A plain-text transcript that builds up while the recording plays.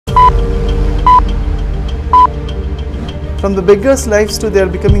From the beggars' lives to they are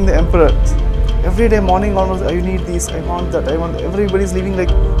becoming the emperors. Every day morning almost, I need this, I want that, I want that. Everybody's living like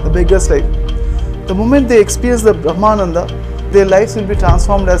the beggar's life. The moment they experience the Brahmananda, their lives will be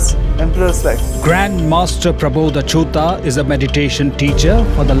transformed as emperor's life. Grand Master Prabodh Achyuhtha is a meditation teacher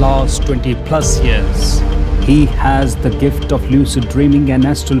for the last 20+ years. He has the gift of lucid dreaming and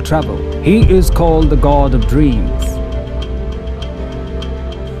astral travel. He is called the God of Dreams.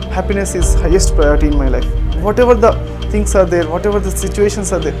 Happiness is highest priority in my life. Whatever the things are there, whatever the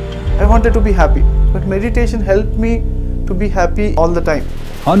situations are there, I wanted to be happy. But meditation helped me to be happy all the time.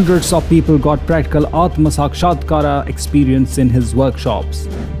 Hundreds of people got practical Shakahara experience in his workshops.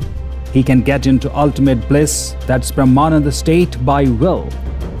 He can get into ultimate bliss, that's Brahmananda state, by will.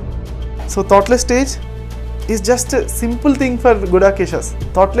 So thoughtless stage is just a simple thing for Gudakeshas.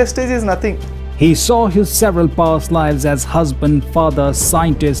 Thoughtless stage is nothing. He saw his several past lives as husband, father,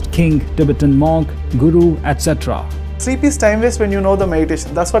 scientist, king, Tibetan monk, guru, etc. Sleep is time waste when you know the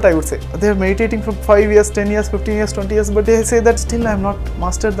meditation. That's what I would say. They are meditating for 5 years, 10 years, 15 years, 20 years, but they say that still I have not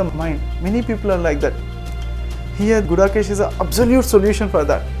mastered the mind. Many people are like that. Here, Gudakesha is an absolute solution for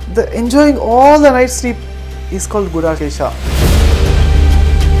that. The enjoying all the night sleep is called Gudakesha.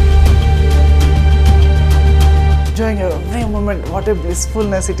 Enjoying every moment, what a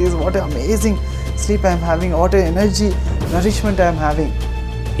blissfulness it is, what an amazing sleep I am having, what an energy, nourishment I am having.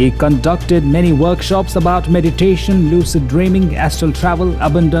 He conducted many workshops about meditation, lucid dreaming, astral travel,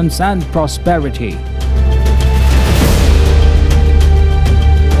 abundance and prosperity.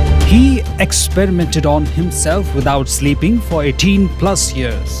 He experimented on himself without sleeping for 18+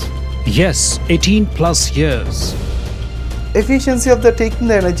 years. Yes, 18+ years. Efficiency of the taking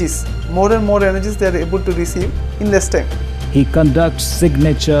the energies, more and more energies they are able to receive in less time. He conducts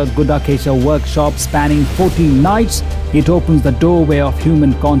signature Gudakesha workshops spanning 14 nights. It opens the doorway of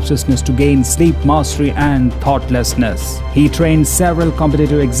human consciousness to gain sleep mastery and thoughtlessness. He trains several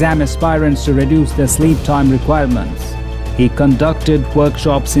competitive exam aspirants to reduce their sleep time requirements. He conducted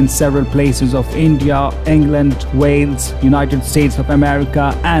workshops in several places of India, England, Wales, United States of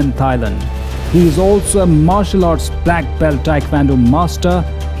America and Thailand. He is also a martial arts black belt taekwondo master.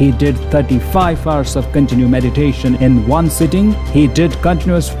 He did 35 hours of continuous meditation in one sitting. He did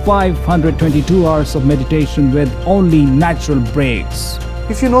continuous 522 hours of meditation with only natural breaks.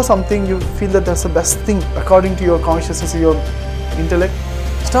 If you know something, you feel that that's the best thing according to your consciousness, your intellect,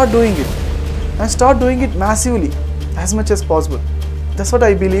 start doing it. And start doing it massively, as much as possible. That's what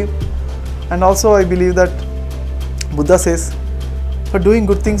I believe. And also I believe that Buddha says, for doing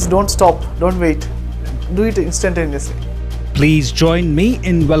good things, don't stop, don't wait. Do it instantaneously. Please join me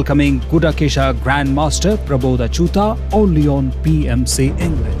in welcoming Gudakesha Grand Master Prabodh Achyuhtha only on PMC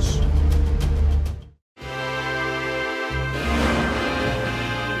English.